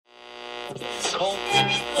You're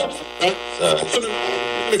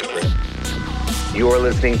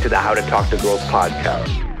listening to the How to Talk to Girls podcast,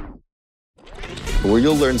 where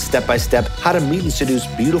you'll learn step-by-step how to meet and seduce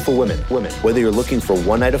beautiful women. Whether you're looking for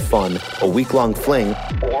one night of fun, a week-long fling,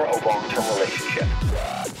 or a long-term relationship.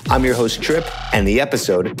 I'm your host, Trip, and the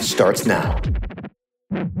episode starts now.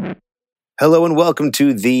 Hello and welcome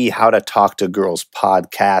to the How to Talk to Girls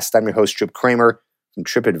podcast. I'm your host, Trip Kramer from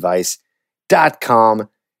tripadvice.com.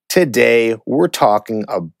 Today, we're talking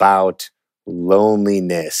about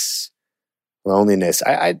loneliness.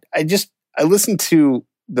 I listened to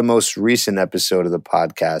the most recent episode of the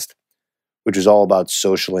podcast, which was all about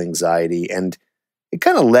social anxiety, and it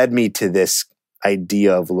kind of led me to this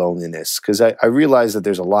idea of loneliness, because I realized that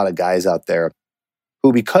there's a lot of guys out there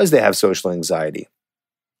who, because they have social anxiety,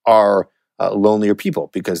 are lonelier people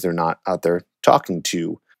because they're not out there talking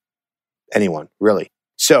to anyone, really.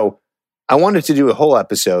 So I wanted to do a whole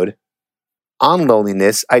episode on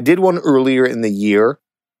loneliness. I did one earlier in the year.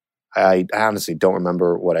 I honestly don't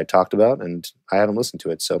remember what I talked about, and I haven't listened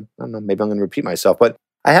to it. So I don't know, maybe I'm going to repeat myself. But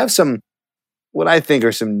I have what I think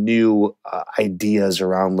are some new ideas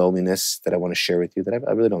around loneliness that I want to share with you that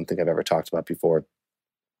I really don't think I've ever talked about before.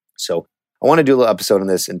 So I want to do a little episode on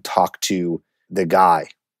this and talk to the guy.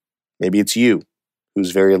 Maybe it's you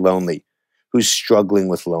who's very lonely, who's struggling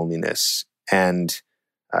with loneliness. And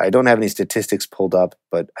I don't have any statistics pulled up,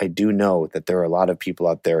 but I do know that there are a lot of people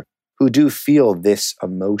out there who do feel this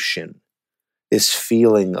emotion, this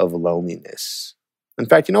feeling of loneliness. In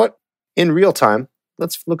fact, you know what? In real time,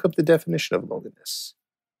 let's look up the definition of loneliness.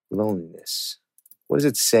 Loneliness. What does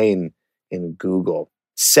it say in Google?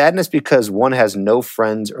 Sadness because one has no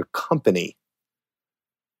friends or company.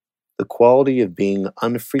 The quality of being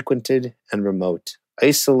unfrequented and remote.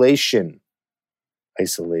 Isolation.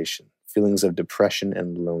 Feelings of depression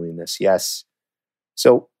and loneliness. Yes.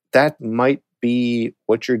 So that might be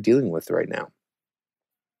what you're dealing with right now.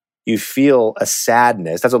 You feel a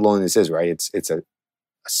sadness. That's what loneliness is, right? It's a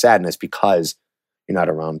sadness because you're not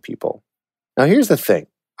around people. Now, here's the thing.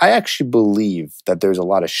 I actually believe that there's a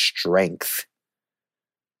lot of strength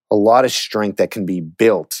that can be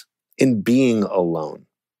built in being alone.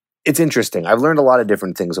 It's interesting. I've learned a lot of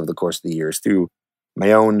different things over the course of the years through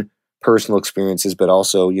my own personal experiences, but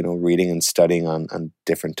also, reading and studying on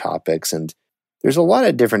different topics. And there's a lot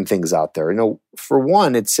of different things out there. For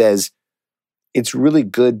one, it says it's really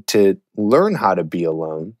good to learn how to be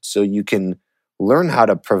alone so you can learn how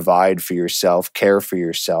to provide for yourself, care for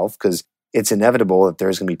yourself, because it's inevitable that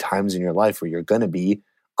there's going to be times in your life where you're going to be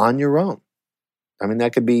on your own. I mean,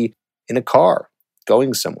 that could be in a car,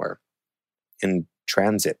 going somewhere, in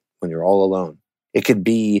transit, when you're all alone. It could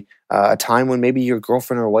be a time when maybe your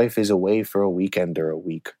girlfriend or wife is away for a weekend or a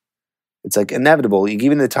week. It's like inevitable.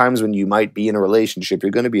 Even the times when you might be in a relationship,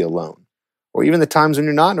 you're going to be alone. Or even the times when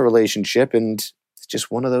you're not in a relationship and it's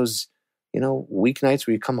just one of those, weeknights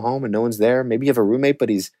where you come home and no one's there. Maybe you have a roommate, but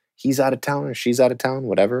he's out of town or she's out of town,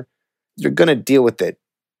 whatever. You're going to deal with it.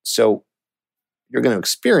 So you're going to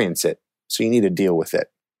experience it. So you need to deal with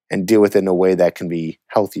it and deal with it in a way that can be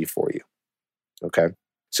healthy for you. Okay.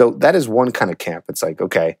 So that is one kind of camp. It's like,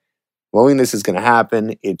 okay, loneliness is going to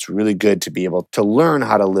happen. It's really good to be able to learn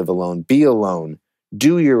how to live alone, be alone,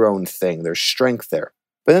 do your own thing. There's strength there.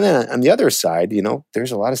 But then on the other side,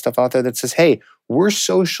 there's a lot of stuff out there that says, hey, we're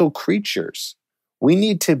social creatures. We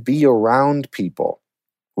need to be around people.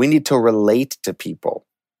 We need to relate to people.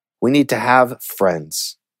 We need to have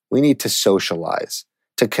friends. We need to socialize,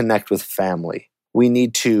 to connect with family. We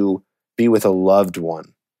need to be with a loved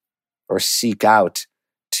one or seek out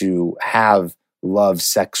to have love,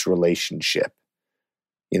 sex relationship.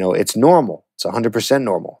 It's normal. It's 100%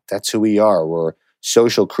 normal. That's who we are. We're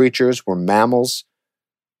social creatures. We're mammals.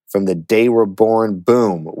 From the day we're born,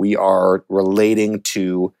 boom, we are relating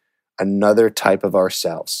to another type of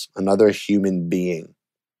ourselves, another human being.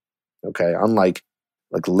 Okay, unlike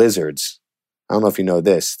lizards. I don't know if you know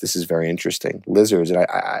this. This is very interesting. Lizards, and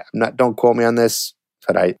I'm not. Don't quote me on this,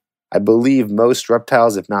 but I believe most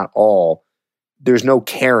reptiles, if not all, there's no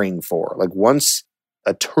caring for. Once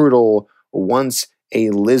a turtle, once a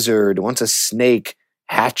lizard, once a snake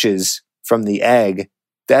hatches from the egg,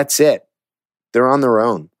 that's it. They're on their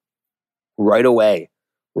own. Right away.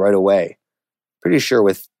 Pretty sure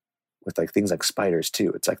with things like spiders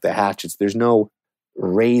too. It's like the hatch. There's no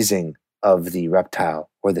raising of the reptile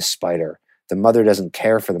or the spider. The mother doesn't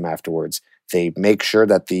care for them afterwards. They make sure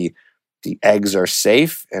that the eggs are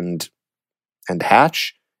safe and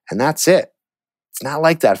hatch, and that's it. It's not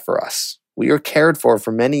like that for us. We are cared for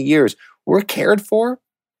many years. We're cared for,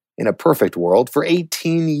 in a perfect world, for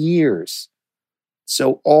 18 years.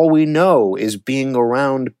 So all we know is being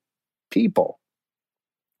around people,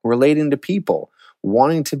 relating to people,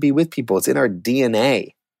 wanting to be with people. It's in our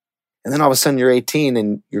DNA. And then all of a sudden you're 18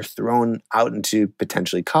 and you're thrown out into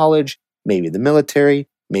potentially college, maybe the military,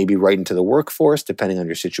 maybe right into the workforce, depending on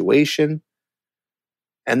your situation.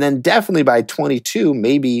 And then definitely by 22,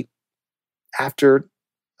 maybe after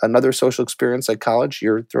another social experience like college,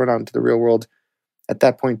 you're thrown out into the real world at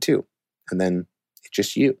that point too. And then it's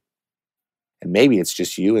just you. And maybe it's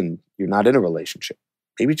just you and you're not in a relationship.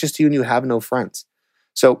 Maybe it's just you and you have no friends.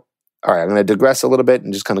 So, all right, I'm going to digress a little bit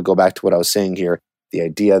and just kind of go back to what I was saying here. The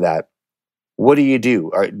idea that, what do you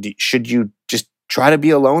do? Should you just try to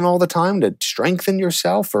be alone all the time to strengthen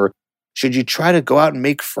yourself? Or should you try to go out and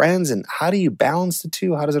make friends? And how do you balance the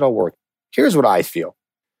two? How does it all work? Here's what I feel.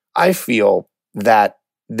 I feel that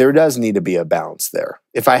there does need to be a balance there.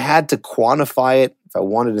 If I had to quantify it, if I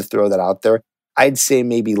wanted to throw that out there, I'd say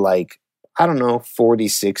maybe like, I don't know,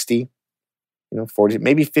 40-60, 40,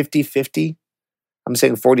 maybe 50-50. I'm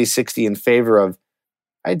saying 40-60 in favor of,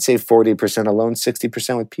 I'd say 40% alone,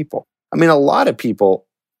 60% with people. I mean, a lot of people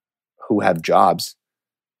who have jobs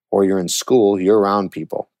or you're in school, you're around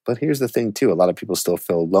people. But here's the thing too, a lot of people still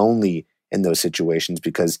feel lonely in those situations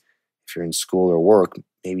because if you're in school or work,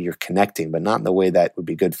 maybe you're connecting, but not in the way that would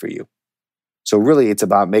be good for you. So really it's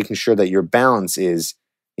about making sure that your balance is,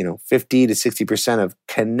 50 to 60% of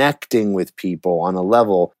connecting with people on a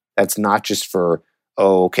level that's not just for,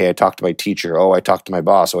 oh, okay, I talked to my teacher. Oh, I talked to my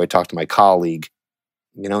boss. Oh, I talked to my colleague.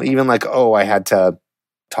 Even like, oh, I had to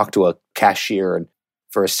talk to a cashier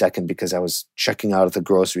for a second because I was checking out at the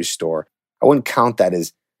grocery store. I wouldn't count that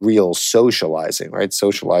as real socializing, right?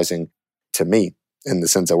 Socializing to me, in the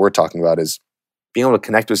sense that we're talking about, is being able to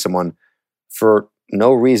connect with someone for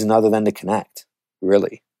no reason other than to connect,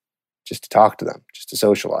 really. Just to talk to them, just to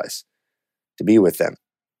socialize, to be with them.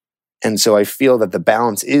 And so I feel that the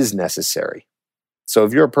balance is necessary. So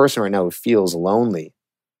if you're a person right now who feels lonely,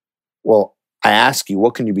 well, I ask you,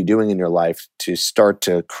 what can you be doing in your life to start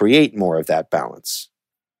to create more of that balance?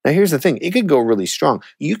 Now, here's the thing. It could go really strong.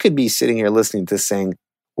 You could be sitting here listening to saying,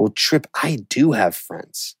 well, Trip, I do have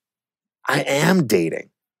friends. I am dating,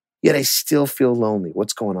 yet I still feel lonely.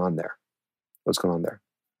 What's going on there?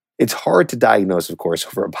 It's hard to diagnose, of course,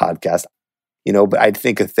 over a podcast, but I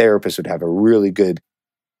think a therapist would have a really good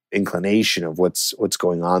inclination of what's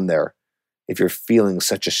going on there. If you're feeling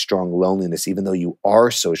such a strong loneliness, even though you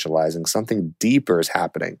are socializing, something deeper is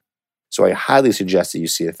happening. So I highly suggest that you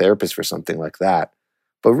see a therapist for something like that.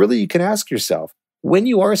 But really, you can ask yourself, when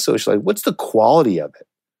you are socializing, what's the quality of it?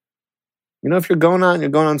 If you're going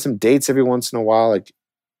on some dates every once in a while, like,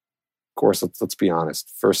 of course, let's be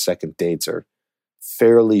honest, first, second dates are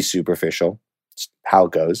fairly superficial. It's how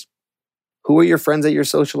it goes. Who are your friends that you're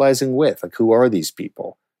socializing with? Like, who are these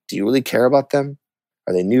people? Do you really care about them?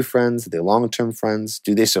 Are they new friends? Are they long-term friends?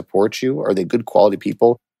 Do they support you? Are they good quality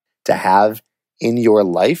people to have in your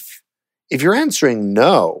life? If you're answering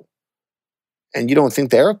no, and you don't think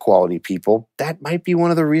they're quality people, that might be one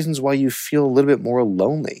of the reasons why you feel a little bit more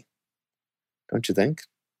lonely. Don't you think?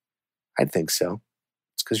 I'd think so.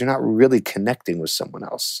 It's because you're not really connecting with someone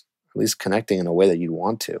else, at least connecting in a way that you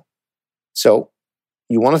want to. So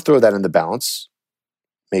you want to throw that in the balance,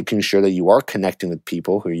 making sure that you are connecting with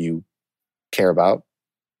people who you care about,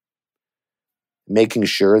 making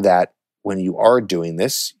sure that when you are doing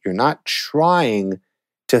this, you're not trying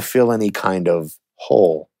to fill any kind of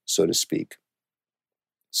hole, so to speak.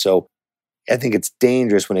 So I think it's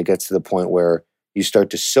dangerous when it gets to the point where you start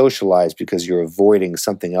to socialize because you're avoiding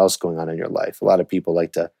something else going on in your life. A lot of people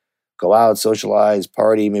like to go out, socialize,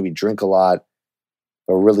 party, maybe drink a lot,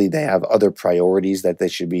 but really they have other priorities that they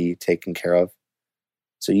should be taking care of.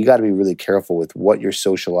 So you got to be really careful with what your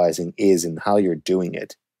socializing is and how you're doing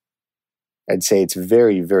it. I'd say it's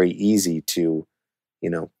very, very easy to,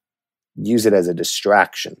 use it as a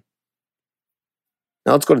distraction.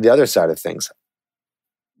 Now let's go to the other side of things.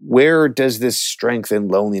 Where does this strength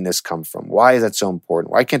and loneliness come from? Why is that so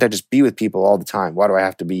important? Why can't I just be with people all the time? Why do I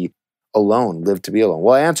have to be alone, live to be alone?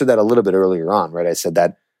 Well, I answered that a little bit earlier on, right? I said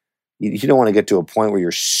that you don't want to get to a point where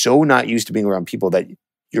you're so not used to being around people that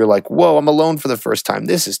you're like, whoa, I'm alone for the first time.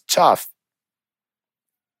 This is tough.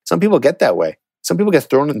 Some people get that way. Some people get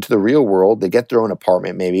thrown into the real world. They get their own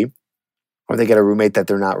apartment maybe, or they get a roommate that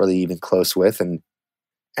they're not really even close with. And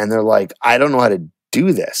they're like, I don't know how to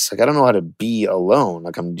do this. Like, I don't know how to be alone.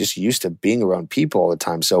 Like, I'm just used to being around people all the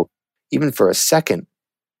time. So even for a second,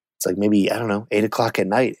 it's like maybe, 8:00 at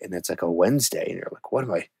night, and it's like a Wednesday, and you're like, what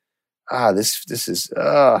am I? This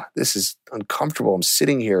is uncomfortable. I'm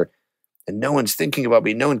sitting here and no one's thinking about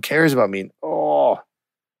me. No one cares about me.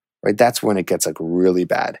 Right. That's when it gets like really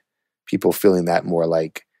bad. People feeling that more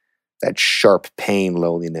like that sharp pain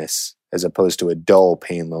loneliness as opposed to a dull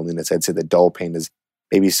pain loneliness. I'd say the dull pain is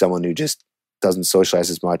maybe someone who just doesn't socialize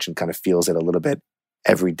as much and kind of feels it a little bit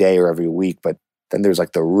every day or every week. But then there's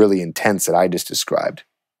like the really intense that I just described.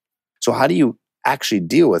 So how do you actually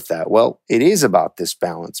deal with that? Well, it is about this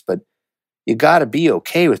balance, but you got to be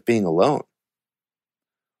okay with being alone.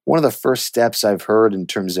 One of the first steps I've heard in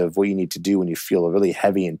terms of what you need to do when you feel a really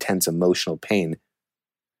heavy, intense emotional pain,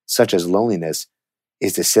 such as loneliness,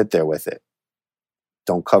 is to sit there with it.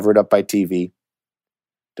 Don't cover it up by TV.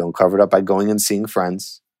 Don't cover it up by going and seeing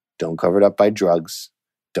friends. Don't cover it up by drugs.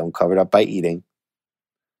 Don't cover it up by eating.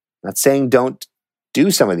 I'm not saying don't do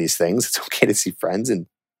some of these things. It's okay to see friends and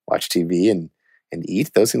watch TV and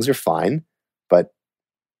eat. Those things are fine. But,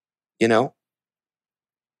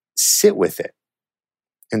 sit with it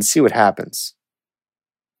and see what happens.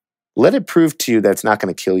 Let it prove to you that it's not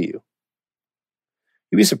going to kill you.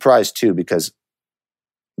 You'd be surprised too, because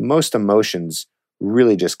most emotions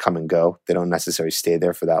really just come and go. They don't necessarily stay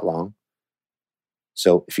there for that long.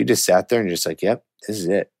 So if you just sat there and you're just like, yep, this is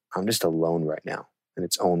it. I'm just alone right now. And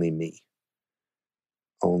it's only me.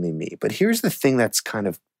 Only me. But here's the thing that's kind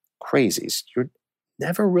of crazy. Is you're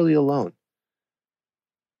never really alone.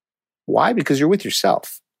 Why? Because you're with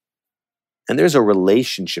yourself. And there's a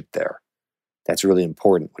relationship there that's really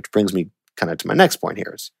important, which brings me kind of to my next point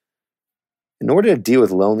here is, in order to deal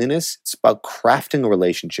with loneliness, it's about crafting a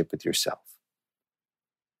relationship with yourself.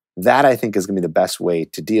 That, I think, is going to be the best way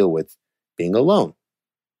to deal with being alone.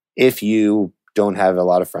 If you don't have a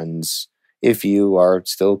lot of friends, if you are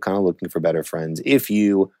still kind of looking for better friends, if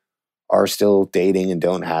you are still dating and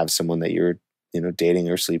don't have someone that you're, dating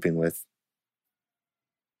or sleeping with,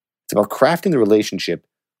 it's about crafting the relationship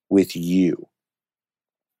with you.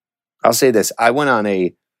 I'll say this. I went on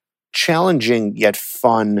a challenging yet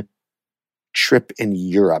fun trip in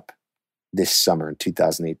Europe this summer in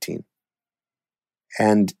 2018.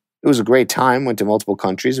 And it was a great time. Went to multiple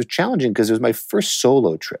countries. It was challenging because it was my first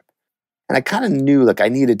solo trip. And I kind of knew I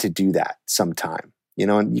needed to do that sometime.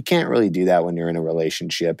 And you can't really do that when you're in a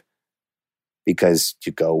relationship because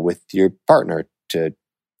you go with your partner to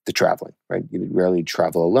the traveling, right? You rarely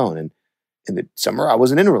travel alone. And in the summer, I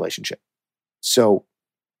wasn't in a relationship. So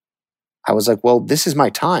I was like, well, this is my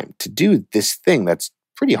time to do this thing that's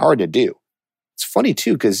pretty hard to do. It's funny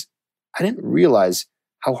too, because I didn't realize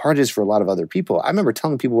how hard it is for a lot of other people. I remember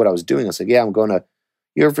telling people what I was doing. I was like, yeah, I'm going to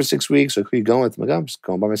Europe for 6 weeks. Like, who are you going with? I'm like, I'm just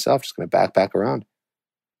going by myself, just going to backpack around.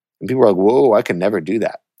 And people were like, whoa, I can never do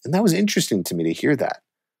that. And that was interesting to me to hear that.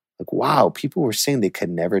 Like, wow, people were saying they could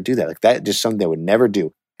never do that. Like, that just something they would never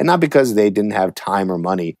do. And not because they didn't have time or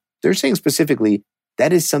money. They're saying specifically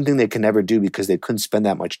that is something they can never do because they couldn't spend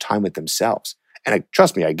that much time with themselves. And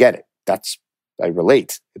trust me, I get it. I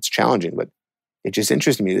relate. It's challenging, but it just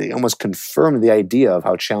interested me. It almost confirmed the idea of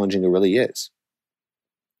how challenging it really is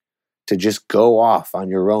to just go off on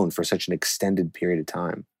your own for such an extended period of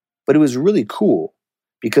time. But it was really cool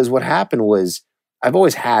because what happened was I've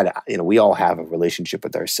always had, we all have a relationship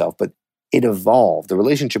with ourselves, but it evolved. The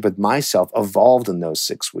relationship with myself evolved in those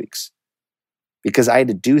 6 weeks because I had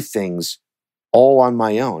to do things all on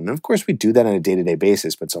my own. And of course, we do that on a day-to-day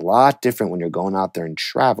basis, but it's a lot different when you're going out there and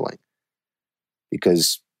traveling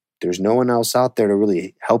because there's no one else out there to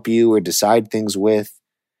really help you or decide things with.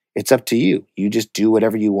 It's up to you. You just do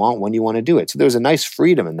whatever you want when you want to do it. So there's a nice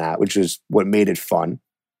freedom in that, which is what made it fun.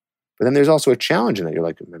 But then there's also a challenge in that. You're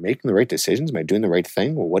like, am I making the right decisions? Am I doing the right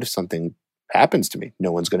thing? Well, what if something happens to me?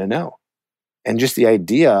 No one's going to know. And just the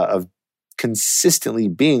idea of consistently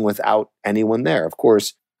being without anyone there. Of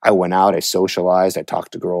course, I went out, I socialized, I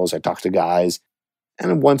talked to girls, I talked to guys.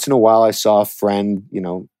 And once in a while, I saw a friend,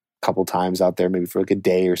 a couple times out there, maybe for like a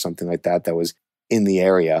day or something like that was in the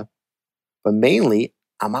area. But mainly,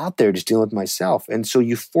 I'm out there just dealing with myself. And so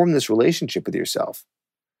you form this relationship with yourself.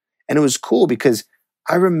 And it was cool because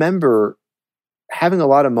I remember having a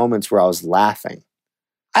lot of moments where I was laughing.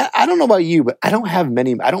 I don't know about you, but I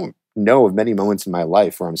don't know of many moments in my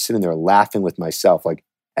life where I'm sitting there laughing with myself, like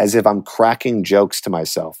as if I'm cracking jokes to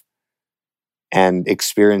myself and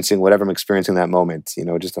experiencing whatever I'm experiencing in that moment.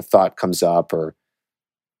 Just a thought comes up or,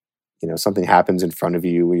 something happens in front of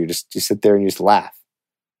you where you sit there and you just laugh.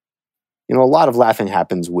 A lot of laughing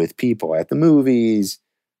happens with people at the movies,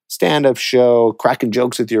 stand-up show, cracking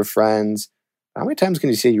jokes with your friends. How many times can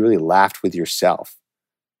you say you really laughed with yourself?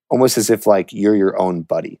 Almost as if like you're your own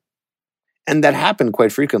buddy. And that happened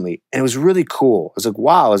quite frequently. And it was really cool. I was like,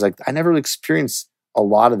 wow. I was like, I never really experienced a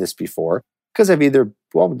lot of this before because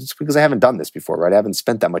it's because I haven't done this before, right? I haven't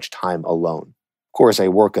spent that much time alone. Of course, I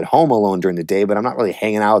work at home alone during the day, but I'm not really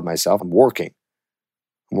hanging out with myself. I'm working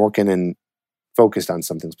and focused on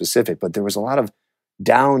something specific. But there was a lot of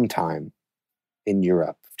downtime in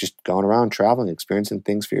Europe, just going around traveling, experiencing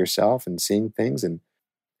things for yourself and seeing things, and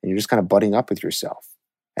you're just kind of budding up with yourself.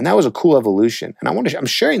 And that was a cool evolution. And I'm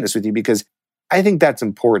sharing this with you because I think that's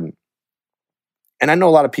important. And I know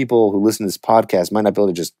a lot of people who listen to this podcast might not be able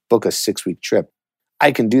to just book a 6-week trip.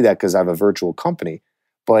 I can do that because I have a virtual company.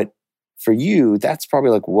 But for you, that's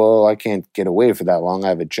probably like, whoa, I can't get away for that long. I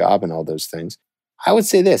have a job and all those things. I would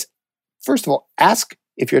say this. First of all, ask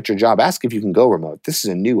if you're at your job, ask if you can go remote. This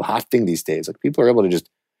is a new hot thing these days. Like people are able to just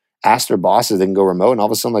ask their bosses they can go remote, and all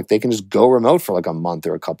of a sudden like they can just go remote for like a month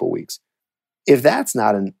or a couple of weeks. If that's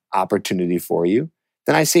not an opportunity for you,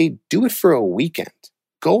 then I say do it for a weekend.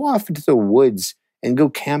 Go off into the woods and go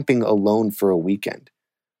camping alone for a weekend.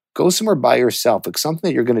 Go somewhere by yourself, like something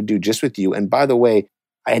that you're going to do just with you. And by the way,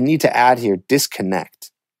 I need to add here,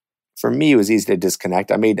 disconnect. For me, it was easy to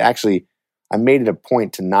disconnect. I made it a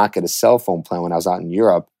point to not get a cell phone plan when I was out in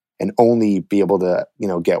Europe and only be able to,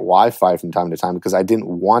 get Wi-Fi from time to time because I didn't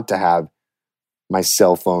want to have my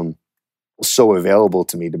cell phone so available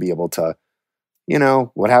to me to be able to,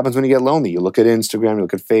 what happens when you get lonely? You look at Instagram, you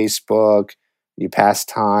look at Facebook, you pass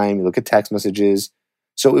time, you look at text messages.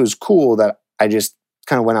 So it was cool that I just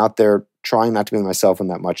kind of went out there trying not to be with my cell phone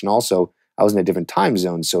that much. And also I was in a different time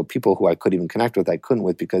zone. So people who I could even connect with, I couldn't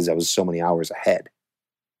with because I was so many hours ahead.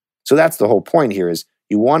 So that's the whole point here is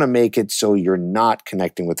you want to make it so you're not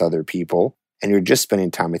connecting with other people and you're just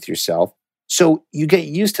spending time with yourself. So you get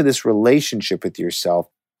used to this relationship with yourself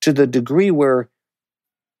to the degree where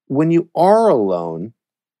when you are alone,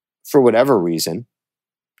 for whatever reason,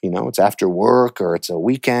 it's after work or it's a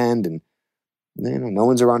weekend and no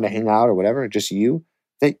one's around to hang out or whatever, just you,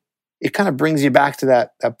 that it kind of brings you back to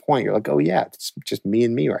that point. You're like, oh yeah, it's just me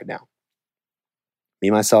and me right now. Me,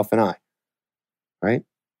 myself, and I, right?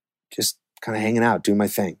 Just kind of hanging out, doing my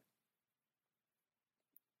thing.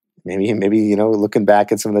 Maybe, looking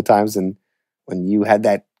back at some of the times when you had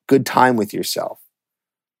that good time with yourself.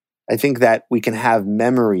 I think that we can have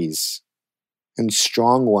memories and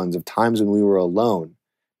strong ones of times when we were alone,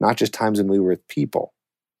 not just times when we were with people.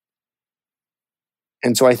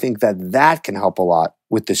 And so I think that can help a lot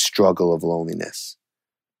with the struggle of loneliness.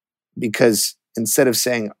 Because instead of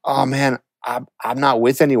saying, oh man, I'm not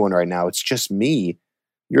with anyone right now, it's just me,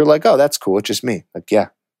 you're like, oh, that's cool, it's just me. Like, yeah,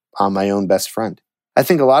 I'm my own best friend. I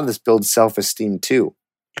think a lot of this builds self-esteem too.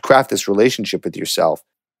 You craft this relationship with yourself.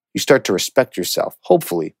 You start to respect yourself,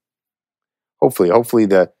 hopefully. Hopefully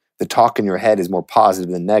the talk in your head is more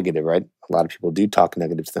positive than negative, right? A lot of people do talk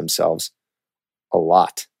negative to themselves a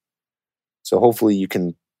lot. So hopefully you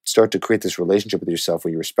can start to create this relationship with yourself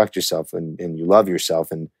where you respect yourself and you love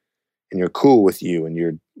yourself and you're cool with you and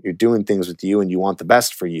you're doing things with you and you want the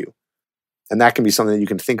best for you. And that can be something that you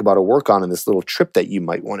can think about or work on in this little trip that you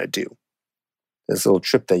might want to do. This little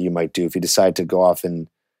trip that you might do if you decide to go off and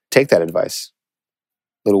take that advice.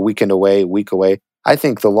 Little weekend away, week away. I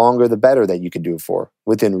think the longer the better that you can do it for,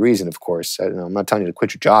 within reason, of course. I'm not telling you to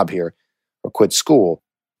quit your job here or quit school,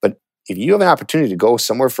 but if you have an opportunity to go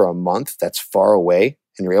somewhere for a month that's far away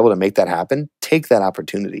and you're able to make that happen, take that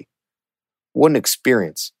opportunity. What an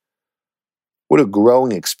experience. What a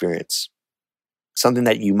growing experience. Something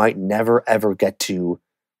that you might never, ever get to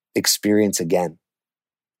experience again.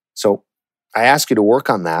 So I ask you to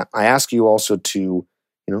work on that. I ask you also to,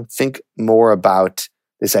 think more about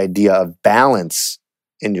this idea of balance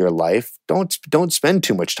in your life. Don't spend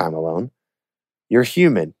too much time alone. You're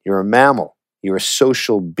human. You're a mammal. You're a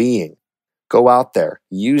social being. Go out there.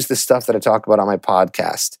 Use the stuff that I talk about on my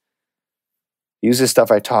podcast. Use the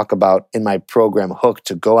stuff I talk about in my program, Hooked,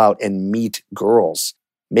 to go out and meet girls.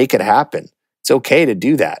 Make it happen. It's okay to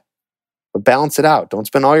do that. But balance it out. Don't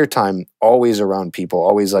spend all your time always around people.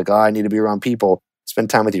 Always like, I need to be around people. Spend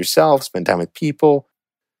time with yourself. Spend time with people.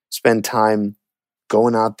 Spend time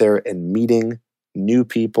going out there and meeting new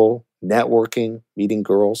people, networking, meeting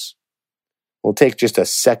girls. We'll take just a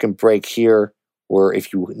second break here, where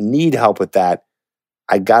if you need help with that,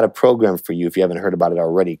 I got a program for you, if you haven't heard about it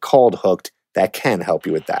already, called Hooked, that can help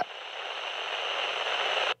you with that.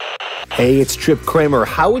 Hey, it's Trip Kramer.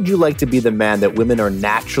 How would you like to be the man that women are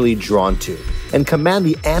naturally drawn to and command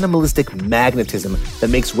the animalistic magnetism that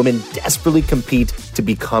makes women desperately compete to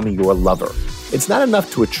become your lover? It's not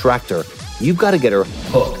enough to attract her. You've got to get her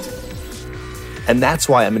hooked. And that's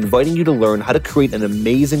why I'm inviting you to learn how to create an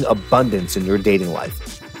amazing abundance in your dating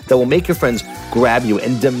life that will make your friends grab you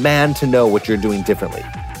and demand to know what you're doing differently.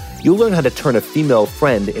 You'll learn how to turn a female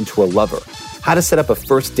friend into a lover, how to set up a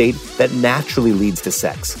first date that naturally leads to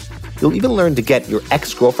sex. You'll even learn to get your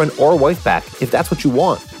ex-girlfriend or wife back if that's what you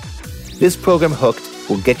want. This program, Hooked,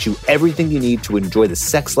 will get you everything you need to enjoy the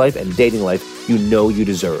sex life and dating life you know you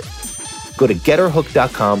deserve. Go to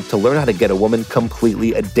GetHerHooked.com to learn how to get a woman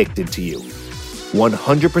completely addicted to you.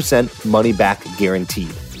 100% money back guaranteed.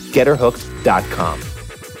 GetHerHooked.com.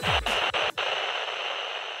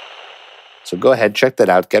 So go ahead, check that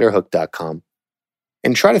out, GetHerHooked.com.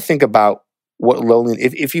 And try to think about what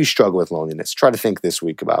loneliness, if you struggle with loneliness, try to think this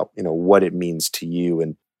week about, what it means to you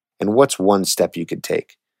and what's one step you could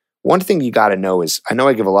take. One thing you got to know is, I know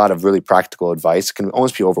I give a lot of really practical advice. It can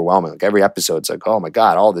almost be overwhelming. Like every episode's like, oh my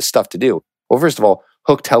God, all this stuff to do. Well, first of all,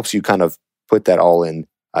 Hooked helps you kind of put that all in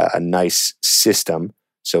a nice system,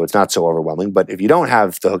 so it's not so overwhelming. But if you don't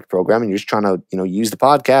have the Hooked program and you're just trying to, use the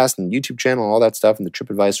podcast and YouTube channel and all that stuff and the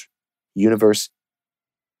TripAdvice universe,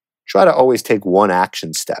 try to always take one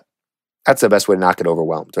action step. That's the best way to not get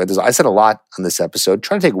overwhelmed. Right? I said a lot on this episode.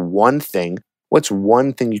 Try to take one thing. What's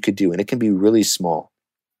one thing you could do? And it can be really small.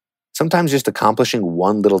 Sometimes just accomplishing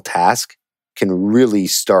one little task can really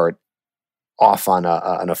start off on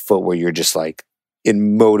a foot where you're just like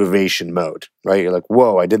in motivation mode, right? You're like,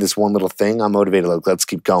 whoa, I did this one little thing. I'm motivated. Like, let's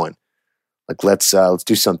keep going. Like, let's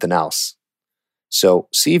do something else. So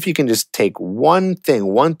see if you can just take one thing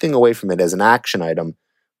away from it as an action item,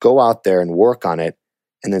 go out there and work on it,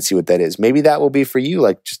 and then see what that is. Maybe that will be for you,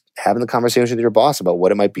 like just having the conversation with your boss about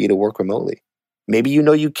what it might be to work remotely. Maybe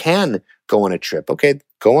you can go on a trip. Okay,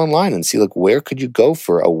 go online and see like where could you go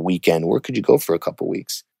for a weekend? Where could you go for a couple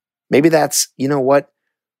weeks? Maybe that's, what?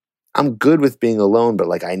 I'm good with being alone, but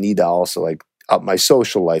like I need to also like up my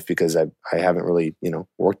social life because I haven't really,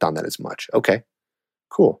 worked on that as much. Okay,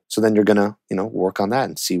 cool. So then you're going to, work on that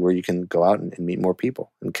and see where you can go out and meet more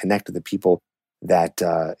people and connect with the people that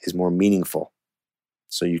is more meaningful.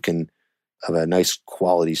 So you can have a nice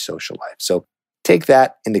quality social life. So take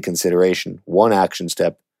that into consideration. One action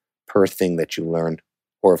step per thing that you learn.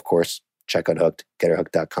 Or of course, check out Hooked,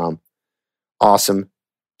 GetHerHooked.com. Awesome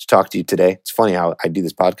to talk to you today. It's funny how I do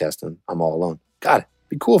this podcast and I'm all alone. God, it'd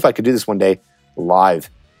be cool if I could do this one day live.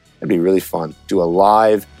 That'd be really fun. Do a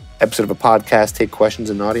live episode of a podcast, take questions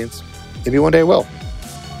in an audience. Maybe one day I will.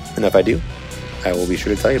 And if I do, I will be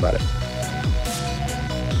sure to tell you about it.